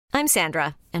I'm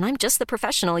Sandra, and I'm just the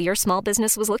professional your small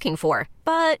business was looking for.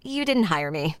 But you didn't hire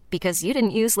me because you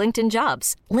didn't use LinkedIn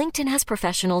Jobs. LinkedIn has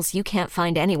professionals you can't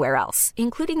find anywhere else,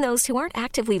 including those who aren't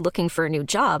actively looking for a new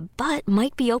job, but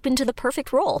might be open to the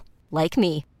perfect role, like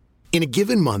me. In a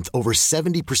given month, over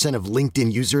 70% of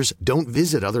LinkedIn users don't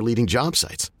visit other leading job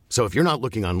sites. So if you're not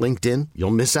looking on LinkedIn,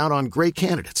 you'll miss out on great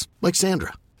candidates like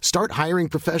Sandra. Start hiring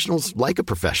professionals like a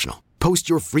professional. Post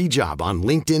your free job on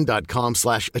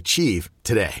linkedin.com/achieve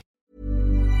today.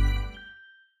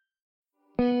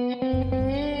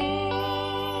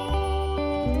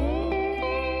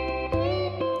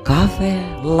 Cafe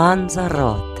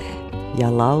Lanzarote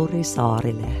ja Lauri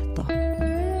Saarilehto.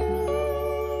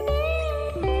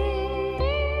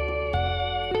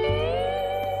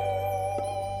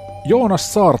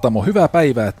 Joonas Saartamo, hyvää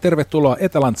päivää. Tervetuloa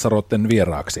Etelä-Lanzaroten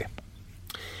vieraaksi.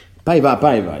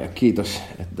 Päivää ja kiitos,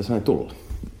 että sain tulla.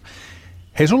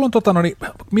 Hei, sulla on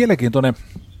mielenkiintoinen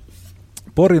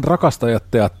Porin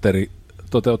rakastajateatteri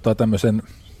toteuttaa tämmöisiä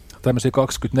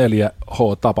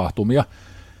 24H-tapahtumia.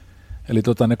 Eli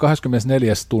ne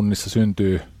 24 tunnissa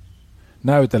syntyy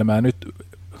näytelmää. Nyt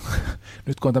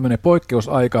kun on tämmöinen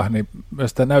poikkeusaika, niin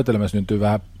myös tämä näytelmä syntyy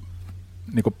vähän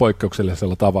niin kuin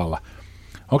poikkeuksellisella tavalla.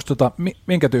 Onko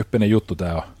minkä tyyppinen juttu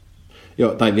tämä on?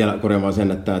 Joo, tai vielä korjaamaan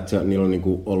sen, että niillä on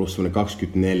niinku ollut semmoinen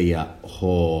 24H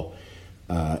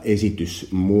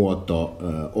esitysmuoto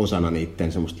osana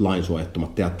niiden semmoista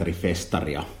lainsuojattomat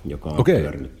teatterifestaria, joka on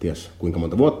pyörinyt ties kuinka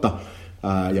monta vuotta.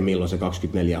 Ja milloin se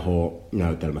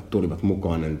 24H-näytelmät tulivat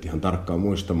mukaan, en nyt ihan tarkkaan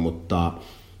muista, mutta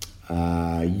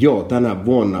joo, tänä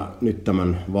vuonna nyt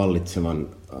tämän vallitsevan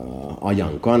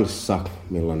ajan kanssa,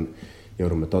 milloin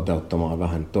joudumme toteuttamaan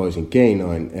vähän toisin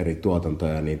keinoin eri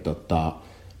tuotantoja, niin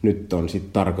nyt on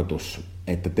sitten tarkoitus,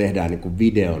 että tehdään niinku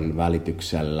videon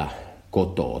välityksellä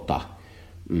kotoota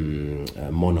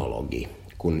monologi,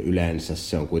 kun yleensä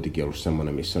se on kuitenkin ollut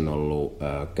semmoinen, missä on ollut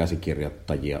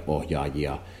käsikirjoittajia,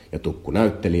 ohjaajia ja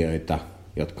tukkunäyttelijöitä,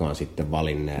 jotka on sitten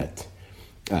valinneet,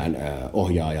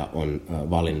 ohjaaja on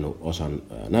valinnut osan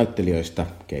näyttelijöistä,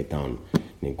 keitä on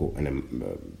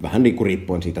vähän niin kuin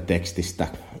riippuen siitä tekstistä,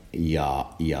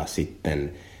 ja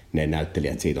sitten ne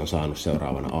näyttelijät siitä on saanut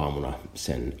seuraavana aamuna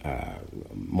sen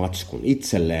matskun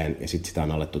itselleen, ja sitten sitä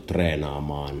on alettu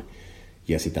treenaamaan,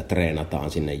 ja sitä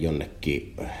treenataan sinne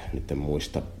jonnekin, nyt en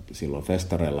muista silloin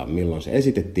festareilla milloin se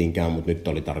esitettiinkään, mutta nyt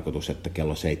oli tarkoitus, että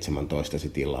kello 17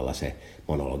 sit illalla se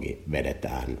monologi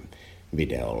vedetään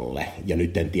videolle. Ja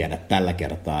nyt en tiedä tällä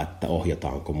kertaa, että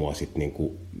ohjataanko mua sitten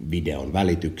niinku videon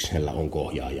välityksellä, onko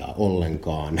ohjaajaa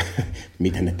ollenkaan,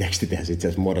 miten ne tekstit itse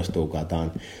asiassa muodostuukaan.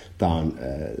 Tämä on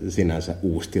sinänsä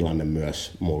uusi tilanne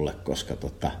myös mulle, koska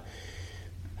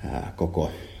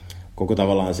koko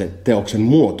tavallaan se teoksen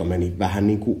muoto meni vähän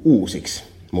niin kuin uusiksi.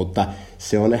 Mutta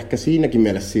se on ehkä siinäkin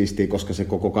mielessä siistiä, koska se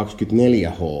koko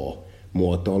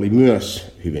 24H-muoto oli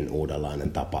myös hyvin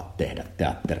uudenlainen tapa tehdä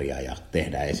teatteria ja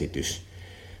tehdä esitys.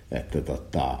 Että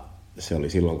se oli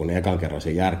silloin, kun ekan kerran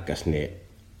se järkkäsi, niin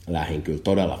lähdin kyllä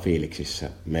todella fiiliksissä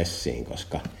messiin,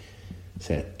 koska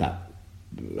se, että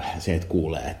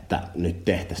kuulee, että nyt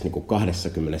tehtäisiin niin kuin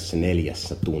 24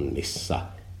 tunnissa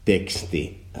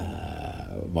teksti,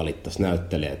 valittaisiin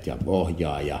näyttelijät ja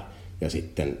ohjaaja, ja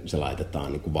sitten se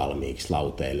laitetaan niin kuin valmiiksi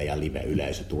lauteille ja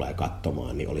live-yleisö tulee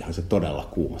katsomaan, niin olihan se todella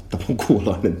kuumottavan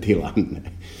kuuloinen tilanne.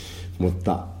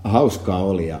 Mutta hauskaa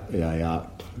oli ja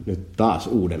nyt taas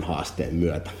uuden haasteen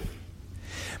myötä.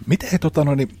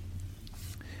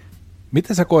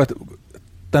 Miten sä koet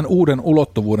tämän uuden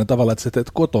ulottuvuuden tavalla, että sä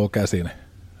teet kotoa käsin,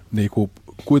 niin kuin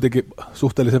kuitenkin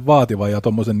suhteellisen vaativan ja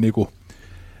tuommoisen niin kuin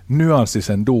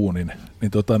nyanssisen duunin,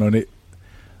 niin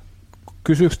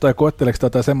kysyykö tai koetteleeko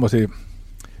tätä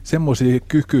semmoisia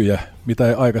kykyjä, mitä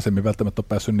ei aikaisemmin välttämättä ole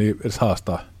päässyt niin edes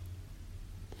haastaa?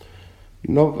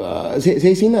 No se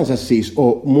ei sinänsä siis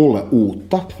ole mulle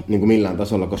uutta niin kuin millään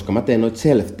tasolla, koska mä teen noita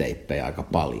self-tapeja aika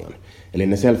paljon. Eli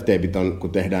ne self-tapeit on, kun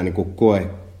tehdään niin kuin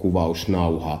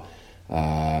koekuvausnauha,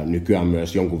 nykyään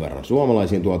myös jonkun verran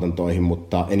suomalaisiin tuotantoihin,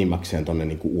 mutta enimmäkseen tuonne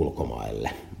niin kuin ulkomaille,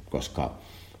 koska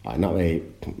aina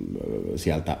ei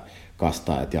sieltä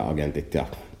kastaajat ja agentit ja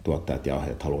tuottajat ja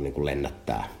ohjaajat halua niin kuin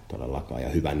lennättää todellakaan, ja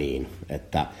hyvä niin.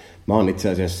 Että mä oon itse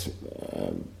asiassa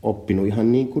oppinut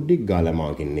ihan niin kuin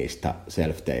diggailemaankin niistä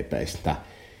self-tapeista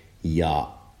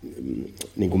ja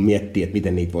niin kuin miettii, että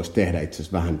miten niitä voisi tehdä itse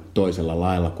asiassa vähän toisella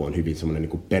lailla, kun on hyvin semmoinen niin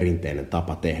kuin perinteinen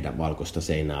tapa tehdä valkoista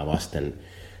seinää vasten,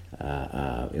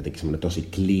 jotenkin semmoinen tosi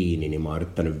clean, niin mä oon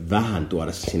yrittänyt vähän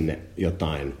tuoda sinne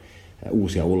jotain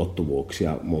uusia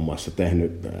ulottuvuuksia. Muun muassa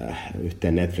tehnyt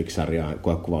yhteen Netflix-sarjaan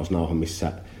koekuvausnauha,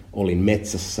 missä olin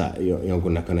metsässä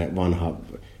jonkunnäköinen vanha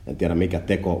en tiedä mikä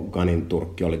teko Ganin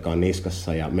turkki olikaan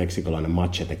niskassa ja meksikolainen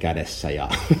machete kädessä ja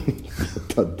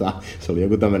se oli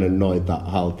joku tämmöinen noita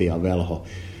haltia velho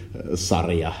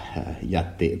sarja,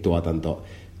 jätti tuotanto,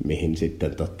 mihin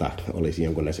sitten olisi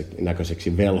jonkun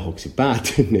näköiseksi velhoksi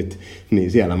päätynyt,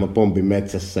 niin siellä mä pompin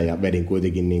metsässä ja vedin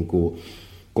kuitenkin niin kuin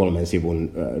 3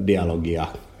 sivun dialogia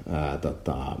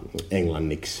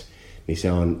englanniksi. Niin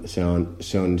se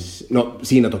on, no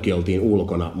siinä toki oltiin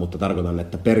ulkona, mutta tarkoitan,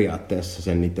 että periaatteessa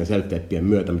sen niiden self-tapien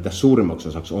myötä, mitä suurimmaksi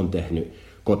osaksi on tehnyt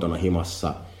kotona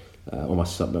himassa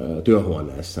omassa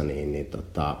työhuoneessa, niin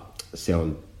se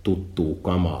on tuttuu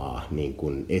kamaa niin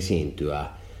kuin esiintyä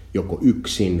joko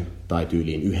yksin tai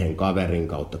tyyliin yhden kaverin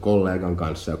kautta kollegan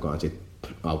kanssa, joka on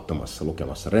sitten auttamassa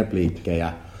lukemassa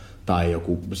repliikkejä, tai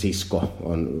joku sisko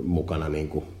on mukana niin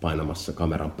kuin painamassa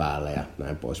kameran päälle ja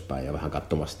näin poispäin, ja vähän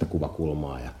katsomassa sitä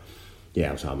kuvakulmaa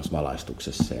ja saamassa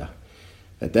valaistuksessa.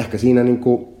 Et ehkä siinä niin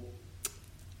kuin,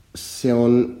 se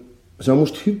on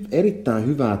musta erittäin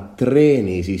hyvää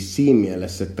treeniä siis siinä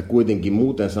mielessä, että kuitenkin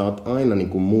muuten sä oot aina niin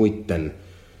kuin muitten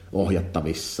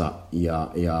ohjattavissa,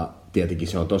 ja tietenkin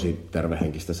se on tosi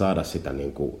tervehenkistä saada sitä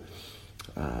niin kuin,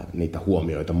 niitä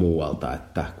huomioita muualta,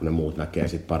 että kun ne muut näkee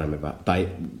sit paremmin, tai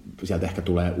sieltä ehkä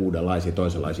tulee uudenlaisia,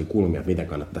 toisenlaisia kulmia, että miten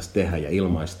kannattaisi tehdä ja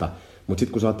ilmaista, mutta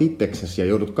sitten kun sä oot itseksesi ja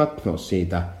joudut katsoa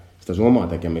sitä sun omaa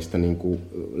tekemistä niin kuin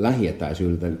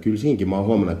lähietäisyydeltä, niin kyllä siinkin mä oon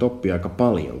huomannut, että oppii aika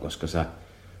paljon, koska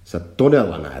sä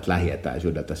todella näet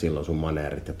lähietäisyydeltä silloin sun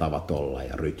maneerit ja tavat olla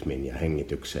ja rytmin ja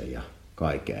hengityksen ja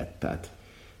kaiken,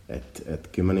 että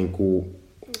kyllä mä niin kuin,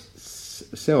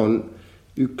 se on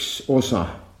yksi osa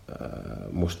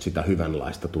musta sitä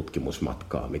hyvänlaista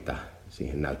tutkimusmatkaa, mitä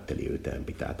siihen näyttelijyyteen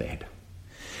pitää tehdä.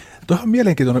 Tuohon on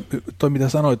mielenkiintoinen toi, mitä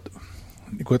sanoit,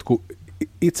 että kun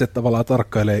itse tavallaan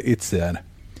tarkkailee itseään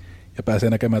ja pääsee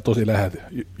näkemään tosi läheltä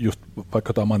just vaikka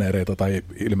jotain maneereita tai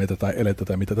ilmeitä tai elettä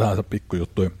tai mitä tahansa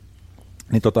pikkujuttuja,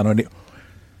 niin, niin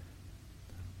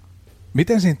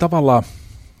miten siinä tavallaan,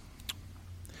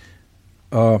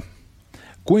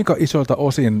 kuinka isolta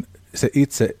osin se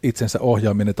itsensä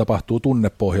ohjaaminen tapahtuu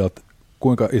tunnepohjalta,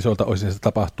 kuinka isolta osin se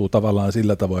tapahtuu tavallaan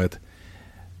sillä tavoin, että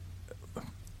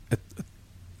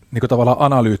niin kuin tavallaan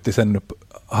analyyttisen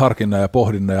harkinnan ja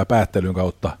pohdinnan ja päättelyn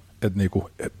kautta, että niin kuin,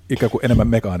 ikään kuin enemmän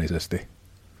mekaanisesti?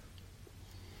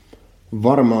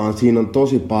 Varmaan siinä on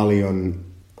tosi paljon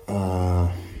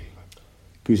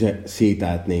kyse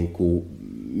siitä, että niin kuin,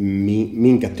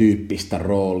 minkä tyyppistä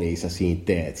roolia sä siinä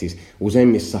teet. Siis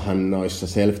useimmissahan noissa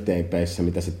self-tapeissa,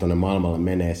 mitä sitten tuonne maailmalle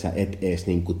menee, sä et edes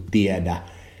niin kuin tiedä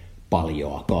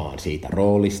paljoakaan siitä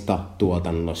roolista,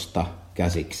 tuotannosta,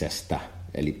 käsiksestä,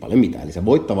 eli paljon mitään. Eli sä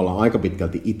voit tavallaan aika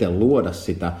pitkälti itse luoda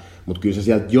sitä, mutta kyllä sä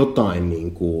sieltä jotain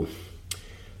niin kuin,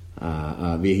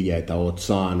 vihjeitä oot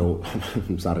saanut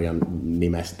sarjan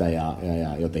nimestä ja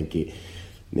jotenkin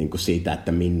niin kuin siitä,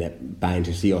 että minne päin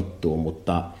se sijoittuu,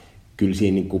 mutta kyllä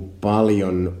siinä niin kuin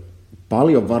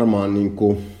paljon varmaan, niin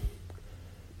kuin,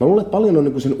 mä luulen, että paljon on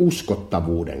niin kuin sen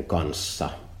uskottavuuden kanssa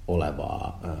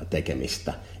olevaa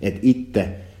tekemistä. Että itse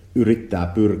yrittää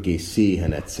pyrkiä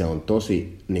siihen, että se on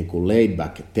tosi niin kuin laid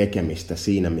back tekemistä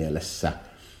siinä mielessä,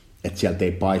 että sieltä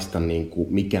ei paista niin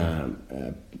kuin mikään,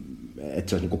 että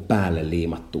se olisi niin kuin päälle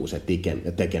liimattua se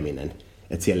tekeminen.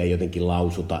 Että siellä ei jotenkin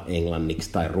lausuta englanniksi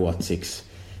tai ruotsiksi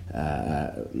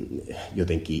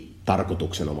jotenkin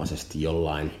tarkoituksenomaisesti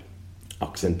jollain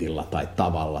aksentilla tai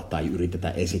tavalla tai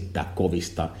yritetä esittää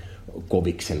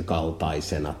koviksen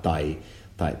kaltaisena tai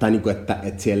niin kuin, että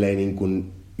siellä ei niin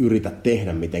kuin yritä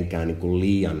tehdä mitenkään niin kuin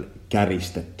liian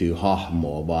käristettyä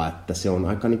hahmoa, vaan että se on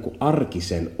aika niin kuin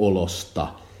arkisen olosta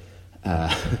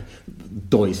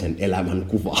toisen elämän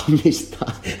kuvaamista.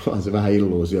 On se vähän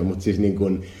illuusio, mutta siis niin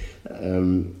kuin,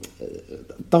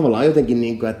 tavallaan jotenkin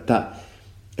niin kuin,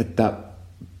 että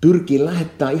pyrkii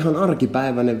lähettää ihan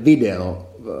arkipäiväinen video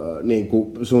niin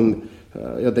kuin sun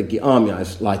jotenkin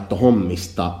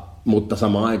aamiaislaittohommista, mutta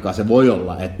samaan aikaan se voi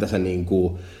olla, että sä niin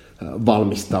kuin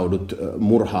valmistaudut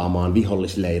murhaamaan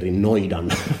vihollisleirin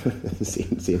noidan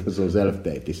siinä sun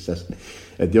self-tapeissa.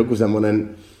 Että joku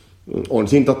semmoinen, on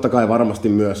siinä totta kai varmasti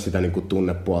myös sitä niin kuin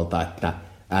tunnepuolta, että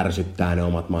ärsyttää ne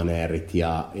omat maneerit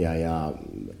ja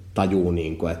tajuu,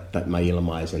 niin kuin, että mä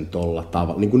ilmaisen tolla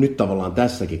tavalla. Niin kuin nyt tavallaan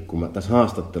tässäkin, kun mä tässä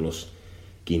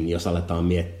haastattelussakin, jos aletaan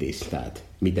miettiä sitä, että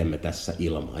miten me tässä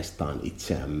ilmaistaan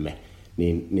itseämme,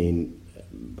 niin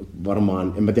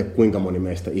varmaan, en mä tiedä kuinka moni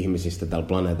meistä ihmisistä tällä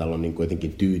planeetalla on niin kuin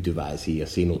jotenkin tyytyväisiä ja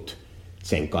sinut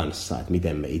sen kanssa, että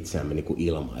miten me itseämme niin kuin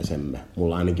ilmaisemme.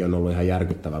 Mulla ainakin on ollut ihan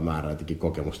järkyttävä määrä jotenkin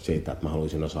kokemusta siitä, että mä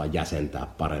haluaisin osaa jäsentää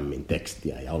paremmin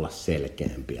tekstiä ja olla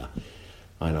selkeämpi ja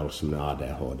aina ollut semmoinen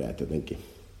ADHD, että jotenkin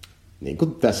niin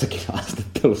kuin tässäkin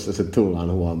haastattelussa se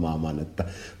tullaan huomaamaan, että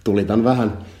tulitan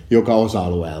vähän joka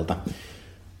osa-alueelta.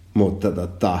 Mutta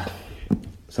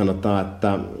sanotaan,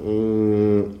 että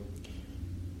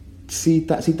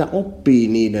siitä oppii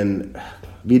niiden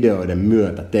videoiden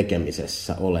myötä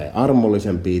tekemisessä ole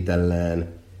armollisempi itselleen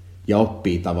ja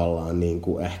oppii tavallaan niin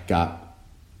kuin ehkä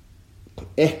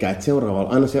että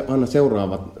aina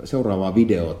seuraavaa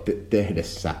videoa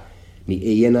tehdessä niin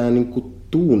ei enää niin kuin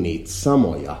tuu niitä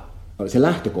samoja. Se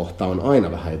lähtökohta on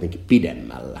aina vähän jotenkin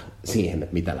pidemmällä siihen,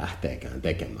 että mitä lähteekään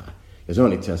tekemään. Ja se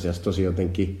on itse asiassa tosi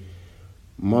jotenkin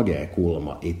magee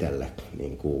kulma itselle,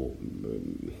 niin kuin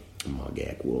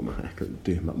magee kulma, ehkä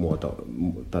tyhmä muoto,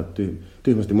 tai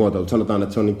tyhmästi muotoiltu. Sanotaan,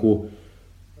 että se on niin kuin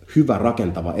hyvä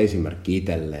rakentava esimerkki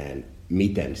itselleen,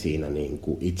 miten siinä niin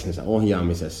kuin itsensä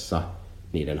ohjaamisessa,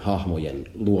 niiden hahmojen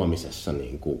luomisessa,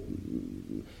 niin kuin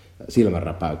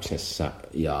silmänräpäyksessä,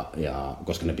 ja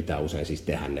koska ne pitää usein siis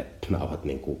tehdä ne nauhat,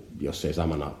 niin kuin, jos ei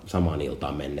samaan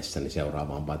iltaan mennessä, niin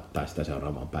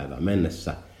seuraavaan päivään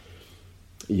mennessä.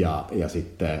 Ja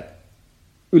sitten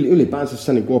ylipäänsä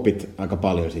sä niin opit aika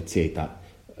paljon siitä,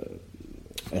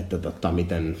 että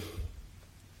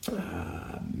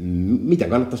miten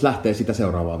kannattaisi lähteä sitä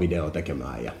seuraavaa videoa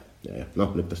tekemään. Ja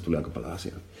no, nyt tässä tuli aika paljon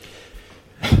asiaa.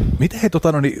 Miten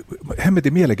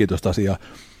hemmetin mielenkiintoista asiaa.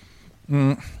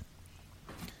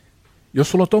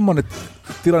 Jos sulla on tommoinen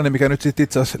tilanne, mikä nyt sitten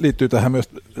itse asiassa liittyy tähän myös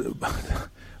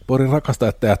Porin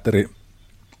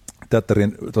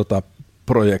Rakastajateatterin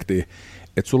projektiin,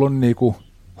 että sulla on niinku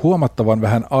huomattavan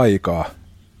vähän aikaa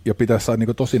ja pitäisi saada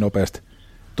niinku tosi nopeasti,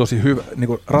 tosi hyvä,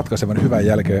 niinku ratkaisevan hyvän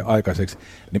jälkeen aikaiseksi,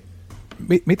 niin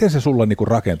miten se sulla niinku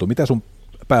rakentuu? Mitä sun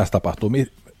päässä tapahtuu?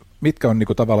 Mitkä on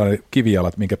niinku tavallaan ne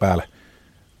kivijalat, minkä päälle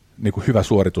niinku hyvä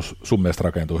suoritus sun mielestä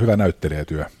rakentuu, hyvä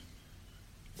näyttelijätyö?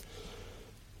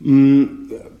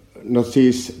 No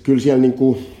siis kyllä siellä niin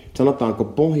kuin, sanotaanko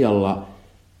pohjalla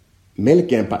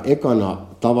melkeinpä ekana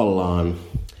tavallaan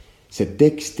se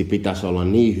teksti pitäisi olla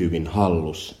niin hyvin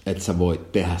hallus, että sä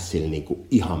voit tehdä sillä niin kuin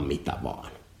ihan mitä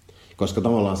vaan. Koska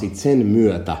tavallaan sit sen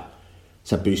myötä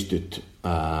sä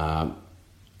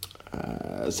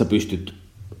pystyt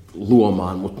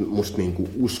luomaan musta niin kuin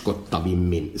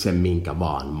uskottavimmin sen minkä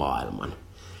vaan maailman.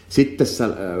 Sitten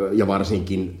ja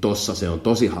varsinkin tossa se on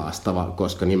tosi haastava,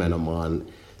 koska nimenomaan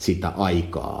sitä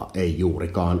aikaa ei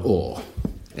juurikaan ole.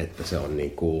 Että se on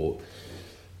niin kuin,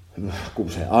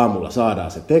 kun se aamulla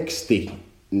saadaan se teksti,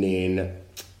 niin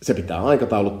se pitää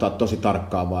aikatauluttaa tosi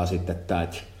tarkkaan vaan sitten, että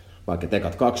vaikka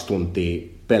tekat 2 tuntia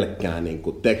pelkkää niin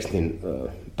kuin tekstin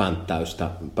pänttäystä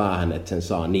päähän, että sen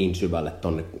saa niin syvälle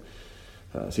tonne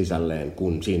sisälleen,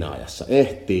 kun siinä ajassa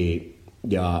ehtii.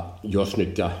 Ja jos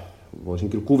nyt voisin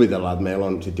kyllä kuvitella, että meillä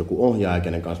on sitten joku ohjaaja,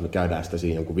 kenen kanssa me käydään sitä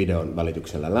siinä jonkun videon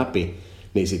välityksellä läpi,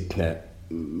 niin sitten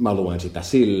mä luen sitä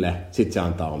sille, sitten se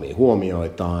antaa omia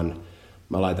huomioitaan,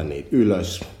 mä laitan niitä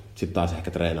ylös, sitten taas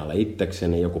ehkä treenailla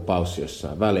itsekseni, joku paussi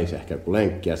jossain välissä, ehkä joku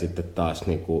lenkki, ja sitten taas,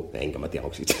 niin kuin, enkä mä tiedä,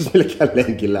 onko itse asiassa millekään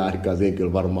lenkillä aikaa, siinä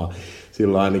kyllä varmaan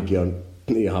silloin ainakin on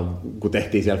ihan, kun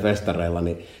tehtiin siellä festareilla,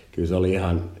 niin kyllä se oli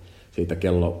ihan siitä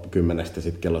kello 10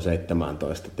 sitten kello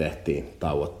 17 tehtiin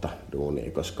tauotta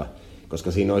duunia,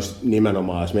 koska siinä olisi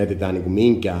nimenomaan, jos mietitään niin kuin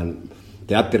minkään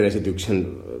teatteriesityksen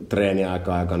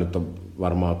treeniaikaa, joka nyt on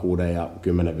varmaan 6 ja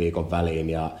 10 viikon väliin,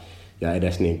 ja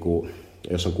edes niin kuin,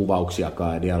 jos on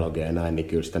kuvauksiakaan ja dialogeja ja näin, niin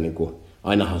kyllä sitä niin kuin,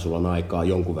 ainahan sulla on aikaa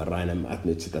jonkun verran enemmän, että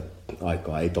nyt sitä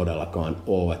aikaa ei todellakaan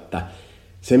ole. Että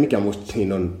se, mikä musta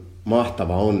siinä on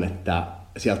mahtava on, että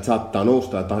sieltä saattaa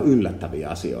nousta jotain yllättäviä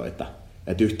asioita,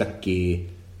 että yhtäkkiä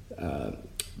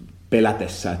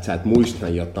pelätessä, että sä et muista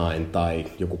jotain tai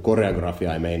joku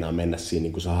koreografia ei meinaa mennä siinä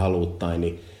niin kuin sä haluut, tai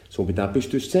niin sun pitää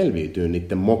pystyä selviytymään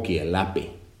niiden mokien läpi.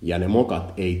 Ja ne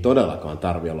mokat ei todellakaan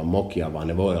tarvitse olla mokia, vaan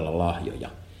ne voi olla lahjoja.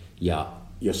 Ja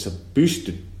jos sä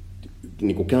pystyt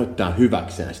niin kuin käyttämään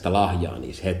hyväkseen sitä lahjaa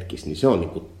niissä hetkissä, niin se on niin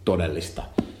kuin todellista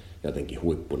jotenkin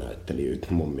huippunäyttelijyyttä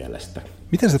mun mielestä.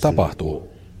 Miten se tapahtuu?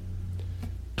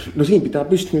 No siinä pitää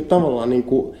pystyä tavallaan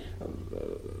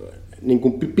niin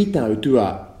kuin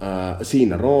pitäytyä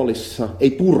siinä roolissa,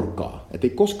 ei purkaa. Että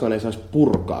ei koskaan ei saisi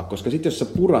purkaa, koska sitten jos sä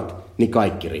purat, niin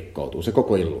kaikki rikkoutuu, se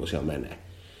koko illuusio menee.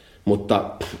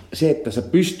 Mutta se, että sä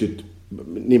pystyt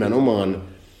nimenomaan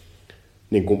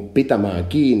niin kuin pitämään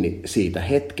kiinni siitä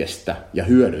hetkestä ja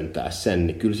hyödyntää sen,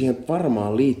 niin kyllä siihen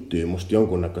varmaan liittyy musta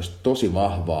jonkunnäköistä tosi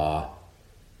vahvaa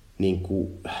niin kuin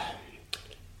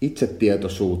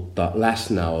itsetietoisuutta,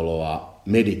 läsnäoloa,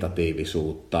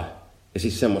 meditatiivisuutta ja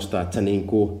siis semmoista, että sä niin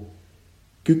kuin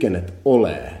kykenet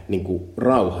olemaan niin kuin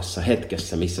rauhassa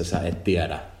hetkessä, missä sä et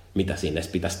tiedä, mitä sinne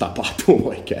pitäisi tapahtua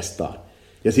oikeastaan.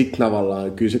 Ja sitten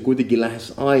tavallaan kyllä se kuitenkin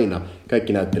lähes aina,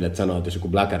 kaikki näyttelijät sanoo, että jos joku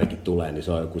bläkärikin tulee, niin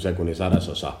se on joku sekunnin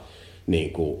sadasosa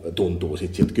niin kuin tuntuu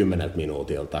siltä 10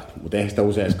 minuutilta, mutta eihän sitä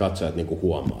usein katsojat niin kuin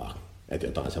huomaa, että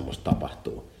jotain semmoista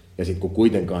tapahtuu. Ja sitten kun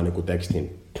kuitenkaan niin kuin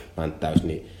tekstin pänttäys,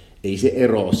 niin ei se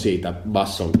eroa siitä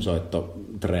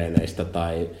bassonsoittotreeneistä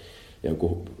tai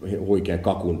jonkun huikean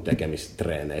kakun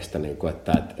tekemistreeneistä, niin kuin,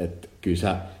 että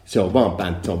kyllä se on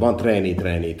vaan treeni.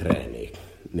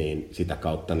 Niin sitä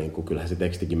kautta niin kuin, kyllähän se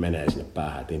tekstikin menee sinne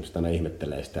päähän, että ihmiset aina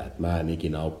ihmettelee sitä, että mä en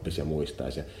ikinä oppisi ja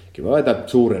muistaisi. Ja kyllä että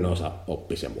suurin osa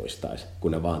oppisi ja muistaisi,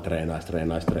 kun ne vaan treenaisi,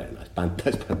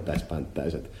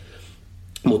 pänttäisi.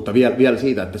 Mutta vielä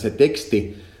siitä, että se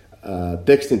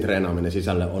tekstin treenaaminen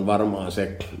sisälle on varmaan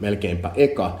se melkeinpä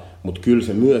eka, mutta kyllä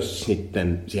se myös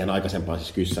sitten siihen aikaisempaan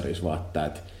siis kyssärissä vaattaa,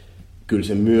 että kyllä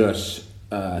se myös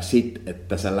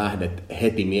että sä lähdet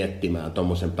heti miettimään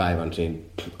tuommoisen päivän siinä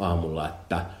aamulla,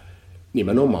 että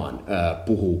nimenomaan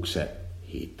puhuuko se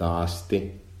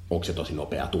hitaasti, onko se tosi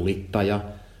nopea tulittaja,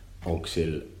 onko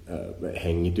sillä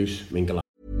hengitys, minkälainen.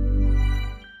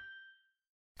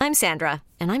 I'm Sandra,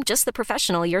 and I'm just the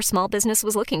professional your small business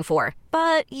was looking for.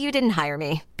 But you didn't hire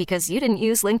me because you didn't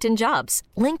use LinkedIn Jobs.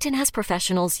 LinkedIn has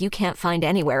professionals you can't find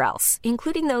anywhere else,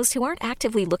 including those who aren't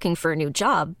actively looking for a new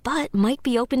job, but might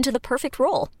be open to the perfect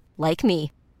role, like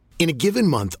me. In a given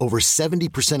month, over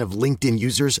 70% of LinkedIn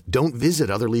users don't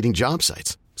visit other leading job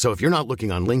sites. So if you're not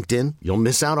looking on LinkedIn, you'll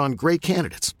miss out on great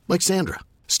candidates like Sandra.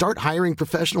 Start hiring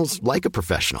professionals like a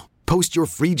professional. Post your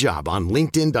free job on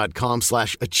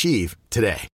linkedin.com/achieve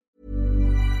today.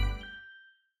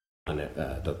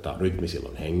 Rytmi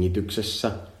silloin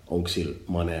hengityksessä, onko sillä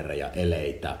maneereja,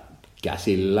 eleitä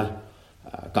käsillä,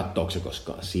 katsoako se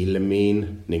koskaan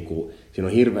silmiin, niin kuin, siinä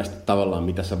on hirveästi tavallaan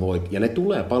mitä sä voit, ja ne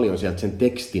tulee paljon sieltä sen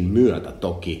tekstin myötä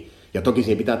toki, ja toki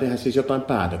siinä pitää tehdä siis jotain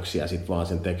päätöksiä sit vaan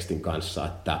sen tekstin kanssa,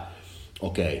 että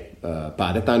okei,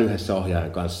 päätetään yhdessä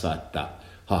ohjaajan kanssa, että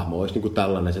hahmo olisi niin kuin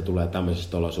tällainen, se tulee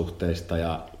tämmöisistä olosuhteista,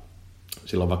 ja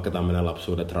silloin vaikka tämmöinen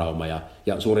lapsuuden trauma, ja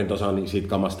suurin osa niin siitä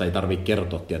kamasta ei tarvitse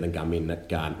kertoa tietenkään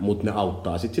minnekään, mutta ne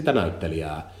auttaa sitten sitä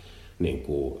näyttelijää niin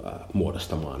kuin,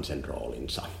 muodostamaan sen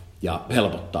roolinsa. Ja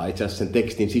helpottaa itse asiassa sen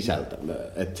tekstin sisältö,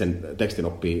 että sen tekstin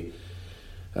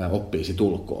oppii sit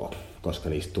ulkoa, koska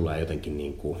niistä tulee jotenkin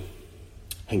niin kuin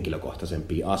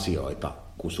henkilökohtaisempia asioita,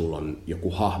 kun sulla on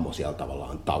joku hahmo siellä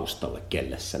tavallaan taustalle,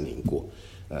 kelle sä niin kuin,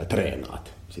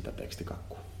 treenaat sitä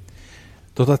tekstikakkua.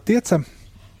 Tiedätkö,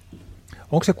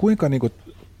 onko se kuinka, niin kuin,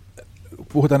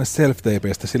 puhutaan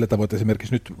self-tapeista sillä tavoin, että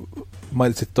esimerkiksi nyt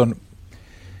mainitsit tuon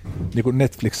niin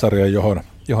Netflix-sarjan, johon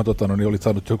niin olit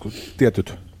saanut joku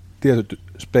tietyt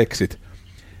speksit.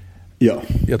 Joo.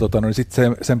 Ja niin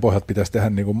sitten sen pohjalta pitäisi tehdä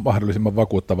niin kuin mahdollisimman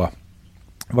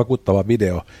vakuuttava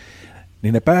video.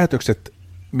 Niin ne päätökset,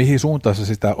 mihin suuntaan sä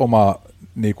sitä omaa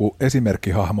niin kuin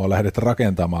esimerkkihahmoa lähdet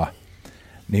rakentamaan,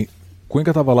 niin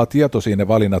kuinka tavallaan tietoisia ne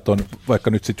valinnat on, vaikka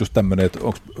nyt sitten just tämmöinen, että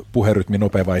onko puherytmi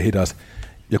nopea vai hidas,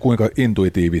 ja kuinka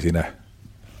intuitiivisia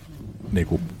niin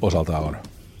kuin osaltaan on?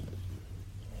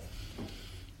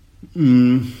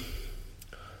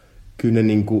 Kyllä ne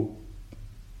niin kuin,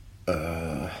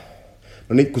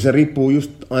 no niin, kun se riippuu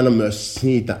just aina myös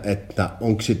siitä, että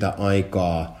onko sitä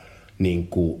aikaa, niin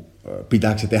kuin,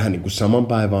 pitääkö se tehdä niin kuin saman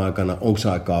päivän aikana, onko se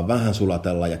aikaa vähän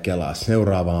sulatella ja kelaa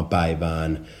seuraavaan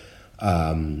päivään,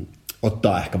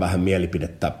 ottaa ehkä vähän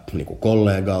mielipidettä niin kuin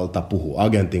kollegalta, puhuu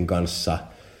agentin kanssa,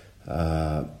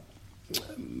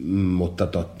 mutta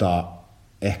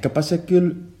ehkäpä se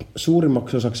kyllä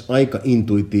suurimmaksi osaksi aika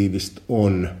intuitiivista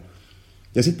on.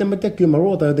 Ja sitten mä tiedän, kyllä mä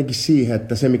luotan jotenkin siihen,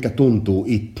 että se mikä tuntuu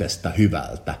itsestä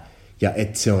hyvältä ja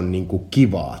että se on niin kuin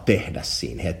kivaa tehdä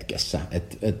siinä hetkessä,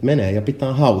 että menee ja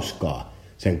pitää hauskaa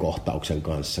sen kohtauksen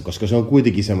kanssa, koska se on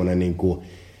kuitenkin semmoinen niin kuin,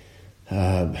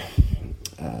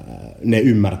 ne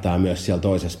ymmärtää myös siellä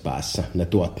toisessa päässä, ne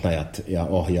tuottajat ja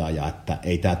ohjaaja, että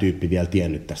ei tämä tyyppi vielä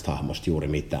tiennyt tästä hahmosta juuri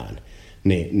mitään.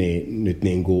 Niin nyt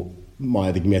niin kuin, mä oon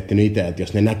jotenkin miettinyt itse, että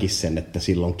jos ne näkis sen, että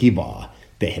silloin kivaa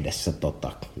tehdessä,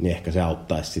 niin ehkä se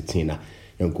auttaisi sit siinä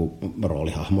jonkun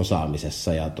roolihahmon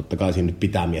saamisessa. Ja totta kai siinä nyt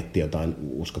pitää miettiä jotain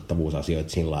uskottavuusasioita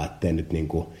sillä lailla, ettei nyt niin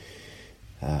kuin,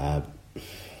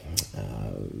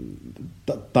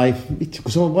 tai itse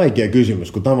kun se on vaikea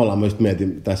kysymys, kun tavallaan mä just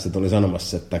mietin, tässä tuli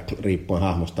sanomassa, että riippuen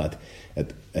hahmosta,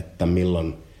 että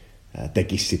milloin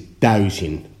tekisi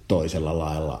täysin toisella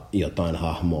lailla jotain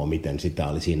hahmoa, miten sitä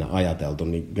oli siinä ajateltu,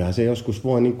 niin kyllähän se joskus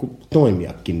voi niin kuin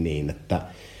toimiakin niin, että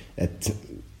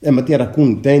en mä tiedä,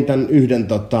 kun tein tämän yhden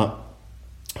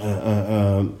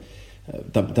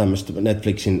tämmöistä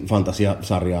Netflixin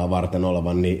fantasiasarjaa varten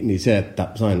olevan, niin se, että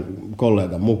sain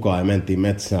kollegan mukaan ja mentiin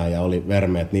metsään ja oli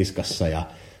vermeet niskassa ja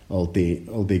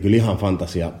oltiin kyllä ihan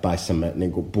fantasiapäissämme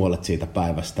niin kuin puolet siitä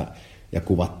päivästä ja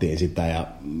kuvattiin sitä ja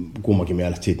kummankin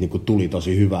mielestä siitä niin kuin tuli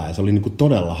tosi hyvää ja se oli niin kuin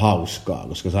todella hauskaa,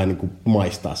 koska sai niin kuin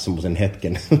maistaa semmoisen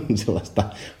hetken sellaista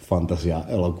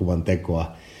fantasia-elokuvan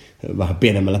tekoa vähän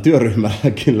pienemmällä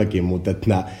työryhmällä kylläkin, mutta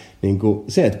että niin kuin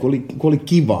se, että kun oli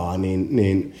kivaa,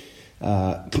 niin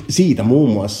siitä muun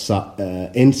muassa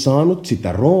en saanut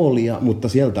sitä roolia, mutta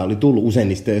sieltä oli tullut, usein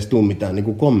niistä ei edes tullut mitään niin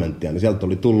kuin kommenttia, niin sieltä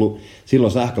oli tullut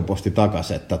silloin sähköposti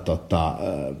takaisin, että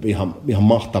ihan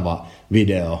mahtava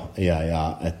video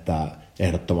ja että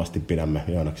ehdottomasti pidämme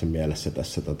Joonaksen mielessä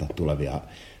tässä tulevia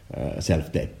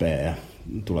self-tapeja ja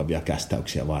tulevia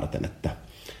kästäyksiä varten,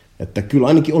 että kyllä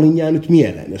ainakin olin jäänyt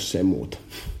mieleen, jos ei muuta.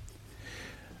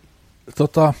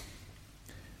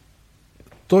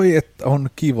 Toi, että on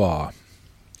kivaa,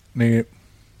 niin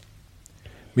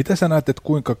mitä sä näet, että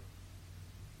kuinka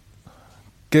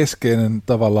keskeinen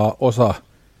tavallaan osa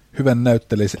hyvän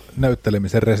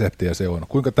näyttelemisen reseptiä se on?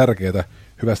 Kuinka tärkeää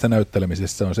hyvästä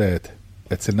näyttelemisestä on se, että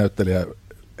se näyttelijä,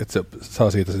 että se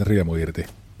saa siitä sen riemu irti?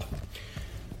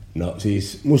 No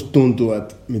siis musta tuntuu,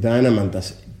 että mitä enemmän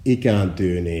tässä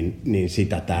ikääntyy, niin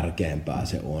sitä tärkeämpää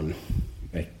se on.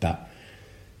 Että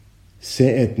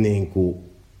se, että niinku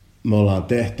me ollaan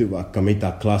tehty vaikka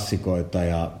mitä klassikoita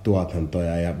ja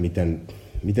tuotantoja ja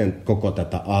miten koko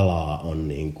tätä alaa on,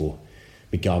 niinku,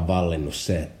 mikä on vallinnut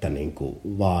se, että niinku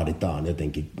vaaditaan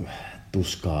jotenkin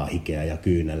tuskaa, hikeä ja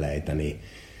kyyneleitä, niin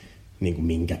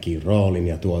minkäkin roolin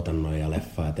ja tuotannon ja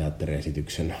leffa- ja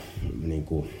teatteriesityksen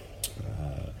niinku,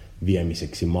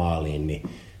 viemiseksi maaliin, niin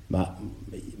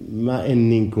mä en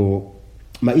niinku,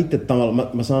 mä itse tavallaan,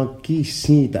 mä saan kiinni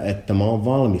siitä, että mä oon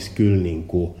valmis kyllä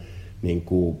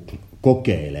niinku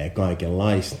kokeilee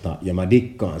kaikenlaista ja mä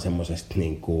dikkaan semmosesta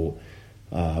niinku,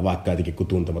 vaikka jotenkin kun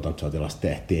Tuntematon sotilas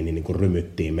tehtiin, niin niinku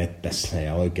rymyttiin mettässä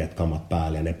ja oikeat kamat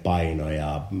päälle ja ne painoi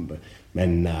ja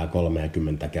mennään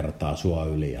 30 kertaa sua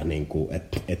yli ja niinku,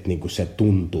 et niinku se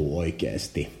tuntuu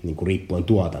oikeasti niinku riippuen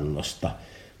tuotannosta.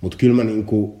 Mutta kyllä mä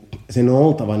niinku, sen on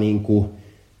oltava niinku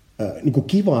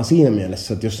kivaa siinä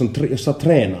mielessä, että jos sä oot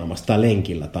treenaamassa tai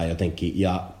lenkillä tai jotenkin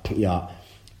ja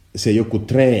se joku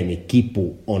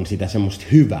treenikipu on sitä semmoista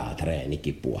hyvää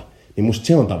treenikipua, niin musta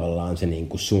se on tavallaan se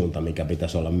niinku suunta, mikä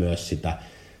pitäisi olla myös sitä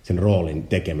sen roolin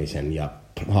tekemisen ja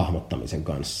hahmottamisen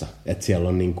kanssa. Että siellä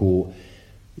on niinku,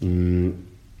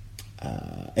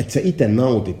 että sä itse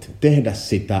nautit tehdä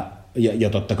sitä, ja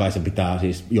totta kai se pitää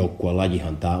siis joukkueen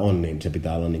lajihan tää on, niin se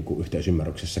pitää olla niinku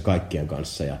yhteisymmärryksessä kaikkien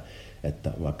kanssa, ja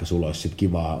että vaikka sulla olisi sit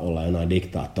kivaa olla jonain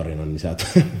diktaattorina, niin sä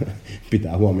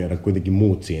pitää huomioida kuitenkin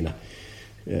muut siinä,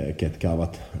 ketkä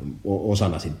ovat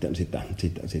osana sitten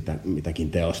sitä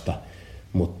mitäkin teosta.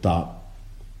 Mutta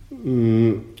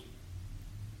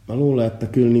mä luulen, että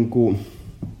kyllä niinku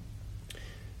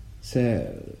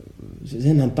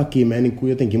senhän takia me niinku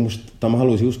jotenkin mä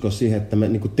haluaisin uskoa siihen, että me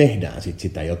niinku tehdään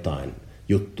sitä jotain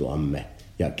juttuamme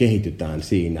ja kehitytään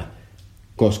siinä,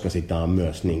 koska sitä on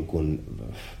myös niinku,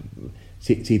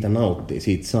 siitä nauttii,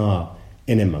 siitä saa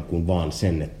enemmän kuin vaan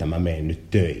sen, että mä menen nyt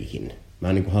töihin. Mä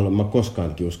oon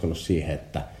koskaankin uskonut siihen,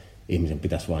 että ihmisen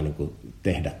pitäisi vaan niinku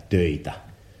tehdä töitä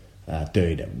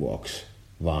töiden vuoksi,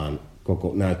 vaan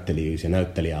koko näyttelijyys ja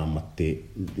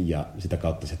näyttelijäammatti ja sitä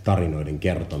kautta se tarinoiden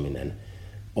kertominen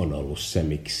on ollut se,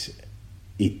 miksi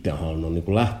itse on halunnut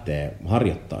niinku lähteä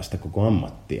harjoittaa sitä koko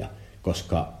ammattia,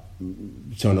 koska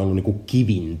se on ollut niinku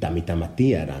kivintä, mitä mä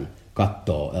tiedän,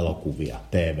 katsoo elokuvia,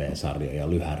 TV-sarjoja,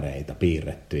 lyhäreitä,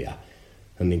 piirrettyjä.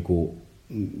 Niinku,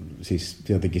 siis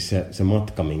jotenkin se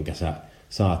matka, minkä sä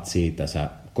saat siitä, sä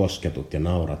kosketut ja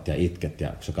naurat ja itket ja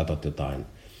kun sä katsot jotain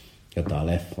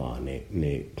leffaa,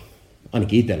 niin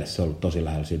ainakin itselle se on ollut tosi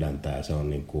lähellä sydäntä ja se on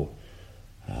niinku,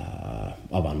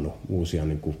 avannut uusia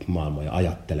niinku maailmoja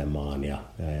ajattelemaan ja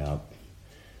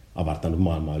avartanut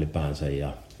maailmaa ylipäänsä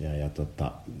ja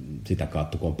sitä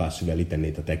kautta, kun on päässyt vielä itse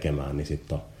niitä tekemään, niin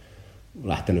sitten on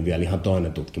lähtenyt vielä ihan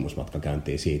toinen tutkimusmatka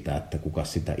käyntiin siitä, että kuka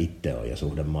sitä itse on ja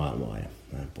suhde maailmaa ja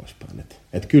näin poispäin.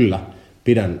 Et kyllä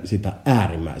pidän sitä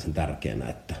äärimmäisen tärkeänä,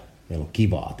 että meillä on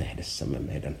kivaa tehdessämme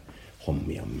meidän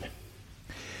hommiamme.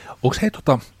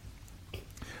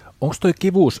 Onko toi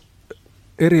kivuus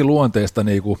eri luonteesta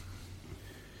niinku,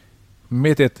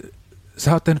 mietin, että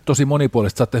sä oot tehnyt tosi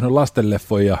monipuolista, sä oot tehnyt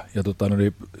lastenleffoja ja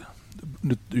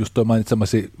nyt just toi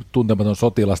mainitsemasi Tuntematon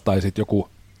sotilas tai sitten joku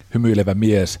hymyilevä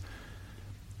mies,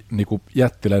 niinku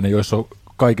jättiläinen, joissa on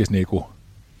kaikissa niinku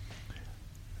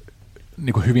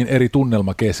hyvin eri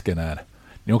tunnelma keskenään,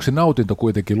 niin onko se nautinto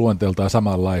kuitenkin luonteeltaan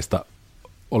samanlaista,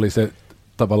 oli se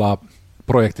tavallaan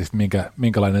projektista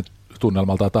minkälainen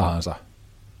tunnelmalta tahansa?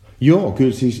 Joo,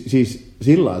 kyllä siis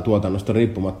sillä lailla tuotannosta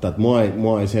riippumatta, että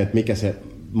mua ei se, että mikä se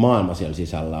maailma siellä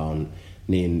sisällä on,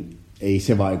 niin ei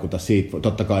se vaikuta siitä.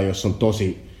 Totta kai jos on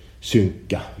tosi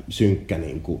synkkä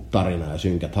niin kuin tarina ja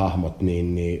synkät hahmot,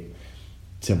 niin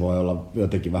se voi olla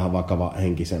jotenkin vähän vakava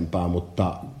henkisempää,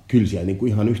 mutta kyllä siellä niin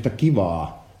kuin ihan yhtä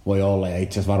kivaa voi olla. Ja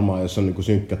itse asiassa varmaan, jos on niin kuin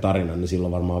synkkä tarina, niin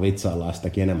silloin varmaan vitsaillaan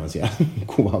sitäkin enemmän siellä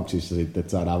kuvauksissa sitten,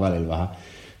 että saadaan välillä vähän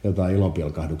jotain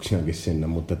ilonpilkahduksiakin sinne,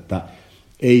 mutta että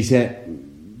ei se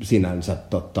sinänsä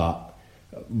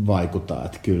vaikuta,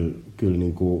 että kyllä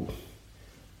niin kuin,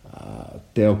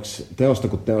 teosta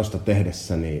kuin teosta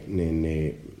tehdessä,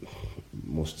 niin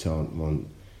musta se on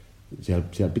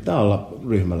siellä pitää olla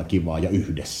ryhmällä kivaa ja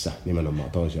yhdessä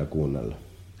nimenomaan toisia kuunnella.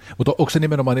 Mutta onko se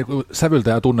nimenomaan niinku sävyltä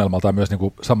ja tunnelmalta myös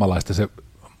niinku samanlaista se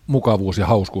mukavuus ja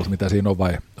hauskuus, mitä siinä on,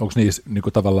 vai onko niissä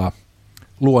niinku tavallaan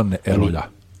luonne-eroja?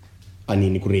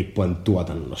 Niin kuin riippuen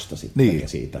tuotannosta sitten niin. Ja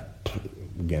siitä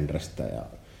genrestä.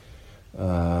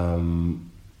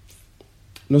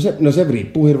 No se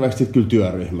riippuu hirveästi kyllä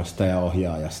työryhmästä ja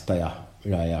ohjaajasta ja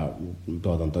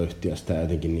tuotantoyhtiöstä ja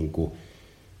jotenkin niin kuin,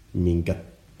 minkä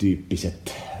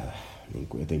tyyppiset niin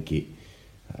kuin jotenkin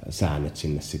säännöt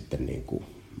sinne sitten niin kuin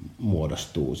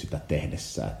muodostuu sitä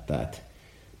tehdessä,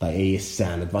 tai ei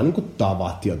säännöt, vaan niin kuin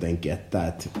tavat jotenkin,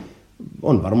 että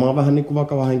on varmaan vähän niin kuin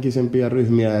vakavahenkisempiä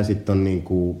ryhmiä ja sitten on niin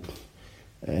kuin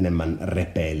enemmän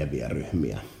repeileviä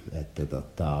ryhmiä, että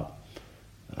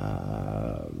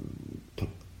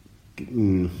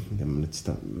miten mä nyt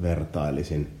sitä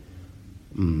vertailisin.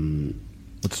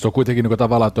 Mutta se on kuitenkin niin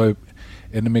tavallaan toi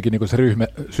ennemminkin niin se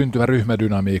syntyvä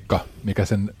ryhmädynamiikka, mikä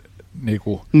sen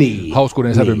niin,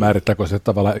 hauskuuden sävyn määrittää, kun se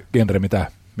tavallaan genre,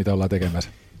 mitä ollaan tekemässä.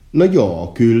 No joo,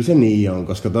 kyllä se niin on,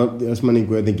 koska jos mä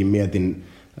niin jotenkin mietin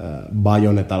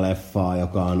Bayonetta-leffaa,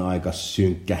 joka on aika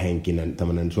synkkähenkinen,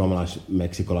 tämmöinen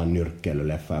suomalais-meksikolainen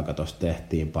nyrkkeilyleffa, joka tuossa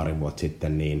tehtiin pari vuotta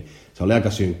sitten, niin se oli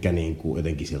aika synkkä niin kuin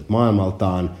jotenkin siltä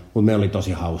maailmaltaan, mutta me oli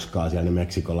tosi hauskaa siellä, ne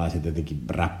meksikolaiset jotenkin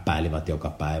räppäilivät joka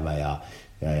päivä ja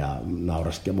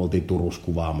nauraskin, me oltiin Turussa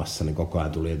kuvaamassa, niin koko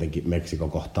ajan tuli jotenkin Meksiko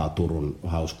kohtaa Turun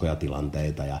hauskoja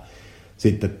tilanteita ja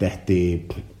sitten tehtiin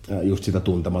just sitä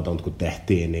tuntematonta, kun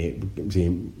tehtiin, niin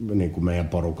siinä niin kuin meidän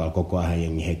porukalla koko ajan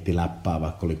jengi heitti läppää,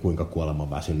 vaikka oli kuinka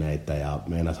kuolemanväsyneitä ja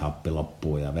meinas happi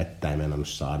loppuu ja vettä ei meinannut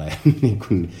saada ja niin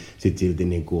kuin, sit silti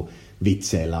niin kuin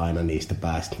vitseillä aina niistä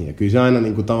päästiin. Ja kyllä se aina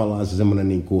niin kuin, tavallaan se semmoinen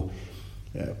niin kuin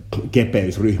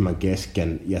kepeys ryhmän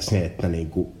kesken ja se, että niin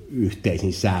kuin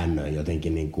yhteisin säännöin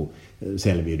jotenkin niin kuin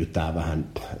selviydytään vähän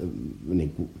niin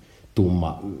kuin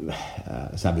tumma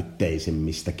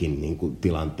sävytteisemmistäkin niin kuin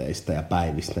tilanteista ja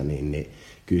päivistä, niin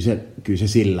kyllä se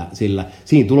sillä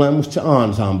siinä tulee musta se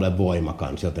ensemble voima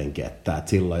kanssa jotenkin, että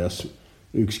silloin jos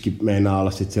yksikin meinaa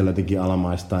olla sitten siellä jotenkin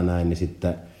alamaista tai näin, niin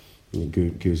sitten niin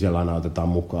kyllä siellä aina otetaan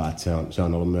mukaan, että se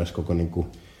on ollut myös koko niin kuin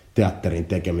teatterin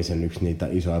tekemisen yksi niitä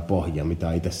isoja pohjia, mitä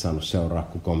on itse saanut seuraa,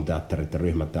 kun komteatterit ja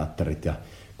ryhmäteatterit ja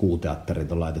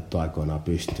kuuteatterit on laitettu aikoinaan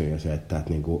pystyyn ja se, että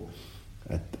niin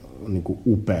kuin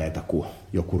upeeta, kun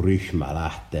joku ryhmä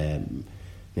lähtee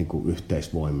niin kuin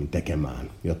yhteisvoimin tekemään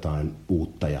jotain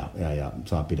uutta ja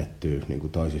saa pidettyä niin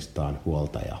kuin toisistaan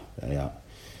huolta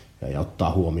ja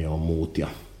ottaa huomioon muut. Ja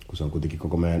kun se on kuitenkin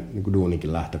koko meidän niin kuin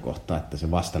duunikin lähtökohta, että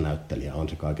se vastanäyttelijä on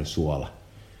se kaiken suola.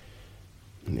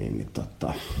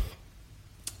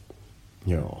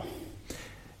 Joo.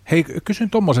 Hei, kysyn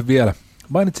tommosen vielä.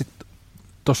 Mainitsit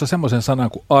tuossa semmoisen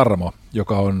sanan kuin armo,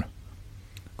 joka on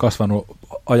kasvanut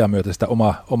ajan myötä sitä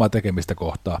omaa tekemistä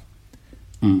kohtaa.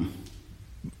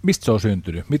 Mistä se on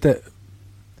syntynyt?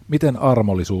 Miten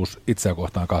armollisuus itseä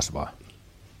kohtaan kasvaa?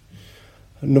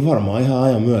 No varmaan ihan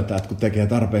ajan myötä, että kun tekee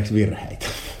tarpeeksi virheitä.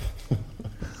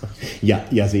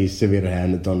 ja siis se virhe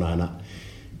nyt on aina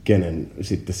kenen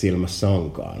sitten silmässä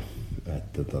onkaan.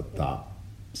 Että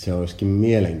se olisikin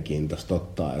mielenkiintoista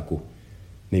ottaa joku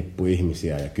nippu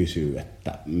ihmisiä ja kysyä,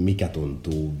 että mikä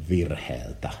tuntuu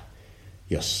virheeltä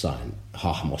jossain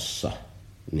hahmossa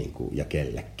niin kuin, ja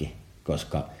kellekin,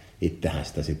 koska itsehän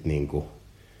sitä sitten niin kuin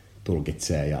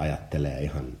tulkitsee ja ajattelee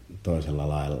ihan toisella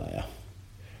lailla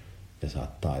ja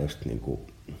saattaa just niin kuin,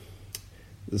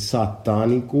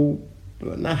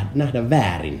 nähdä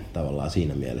väärin tavallaan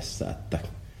siinä mielessä,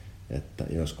 että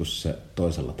joskus se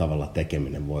toisella tavalla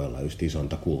tekeminen voi olla just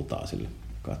isonta kultaa sille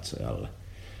katsojalle.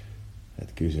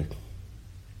 Että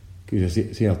kyllä se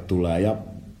sieltä tulee ja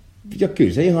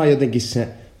kyllä se ihan jotenkin se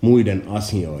muiden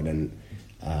asioiden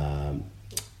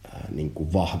niin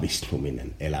kuin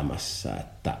vahvistuminen elämässä,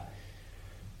 että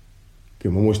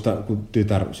kyllä mä muistan, kun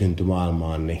tytär syntyi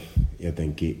maailmaan, niin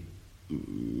jotenkin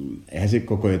eihän se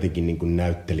koko jotenkin niin kuin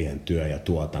näyttelijän työ ja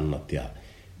tuotannot ja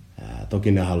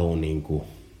toki ne haluaa niin kuin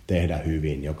tehdä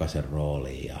hyvin jokaisen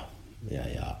rooliin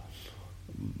ja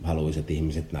haluaisi, että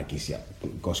ihmiset näkisivät ja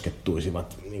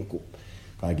koskettuisivat niin kuin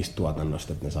kaikista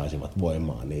tuotannosta, että ne saisivat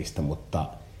voimaa niistä, mutta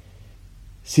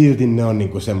silti ne on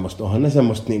niinku semmoista, onhan ne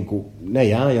semmoista, niinku, ne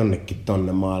jää jonnekin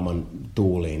tonne maailman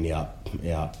tuuliin ja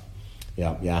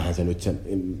jäähän se nyt se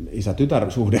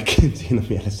isä-tytär-suhdekin siinä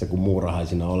mielessä, kun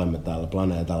muurahaisina olemme täällä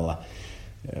planeetalla,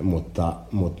 mutta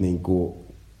niinku,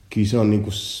 kyllä se on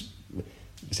niinku,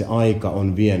 se aika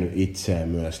on vienyt itseään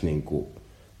myös niinku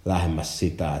lähemmäs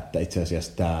sitä, että itse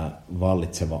asiassa tämä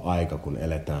vallitseva aika, kun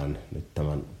eletään nyt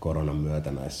tämän koronan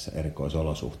myötä näissä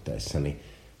erikoisolosuhteissa, niin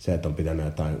se, että on pitänyt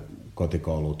jotain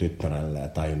kotikoulua tyttärelle ja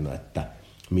tajunnut, että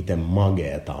miten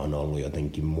mageeta on ollut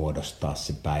jotenkin muodostaa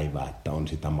se päivä, että on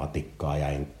sitä matikkaa ja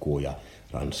enkkuu ja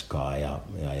ranskaa ja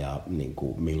niin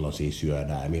kuin milloin siinä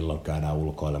syödään ja milloin käydään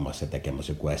ulkoilemassa ja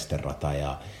tekemässä joku esterata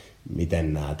ja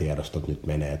miten nämä tiedostot nyt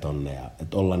menee tonne. Ja,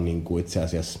 että olla niin kuin itse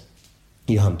asiassa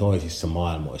ihan toisissa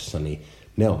maailmoissa, niin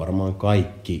ne on varmaan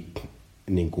kaikki,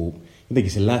 niin kuin,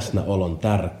 jotenkin se läsnäolon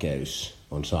tärkeys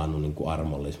on saanut niin kuin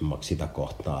armollisemmaksi sitä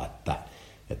kohtaa,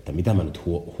 että mitä mä nyt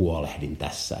huolehdin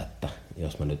tässä, että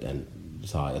jos mä nyt en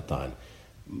saa jotain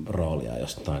roolia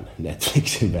jostain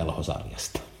Netflixin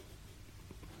velhosarjasta.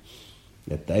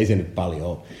 Että ei se nyt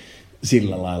paljon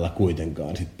sillä lailla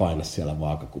kuitenkaan sit paina siellä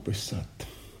vaakakupissa, että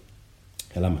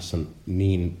elämässä on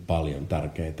niin paljon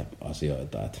tärkeitä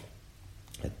asioita,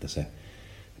 että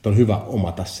on hyvä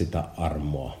omata sitä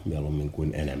armoa mieluummin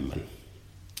kuin enemmän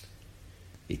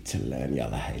itselleen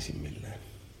ja läheisimmilleen.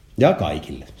 Ja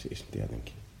kaikille siis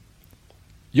tietenkin.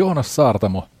 Joonas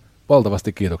Saartamo,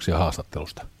 valtavasti kiitoksia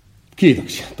haastattelusta.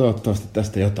 Kiitoksia. Toivottavasti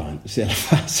tästä jotain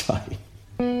selvää sai.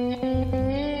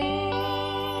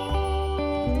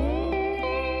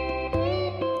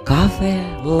 Cafe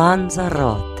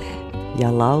Lanzarote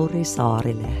ja Lauri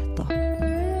Saarilehto.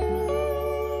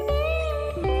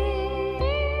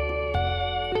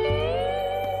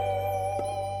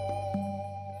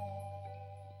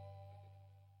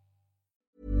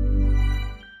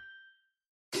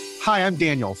 Hi, I'm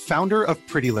Daniel, founder of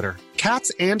Pretty Litter.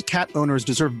 Cats and cat owners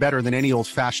deserve better than any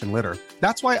old-fashioned litter.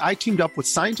 That's why I teamed up with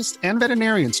scientists and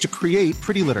veterinarians to create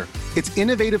Pretty Litter. Its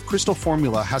innovative crystal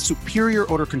formula has superior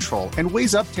odor control and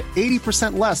weighs up to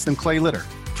 80% less than clay litter.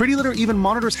 Pretty Litter even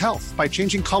monitors health by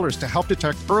changing colors to help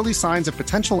detect early signs of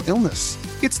potential illness.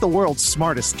 It's the world's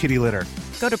smartest kitty litter.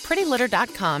 Go to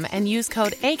prettylitter.com and use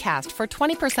code ACAST for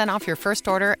 20% off your first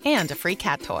order and a free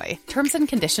cat toy. Terms and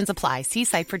conditions apply. See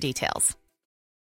site for details.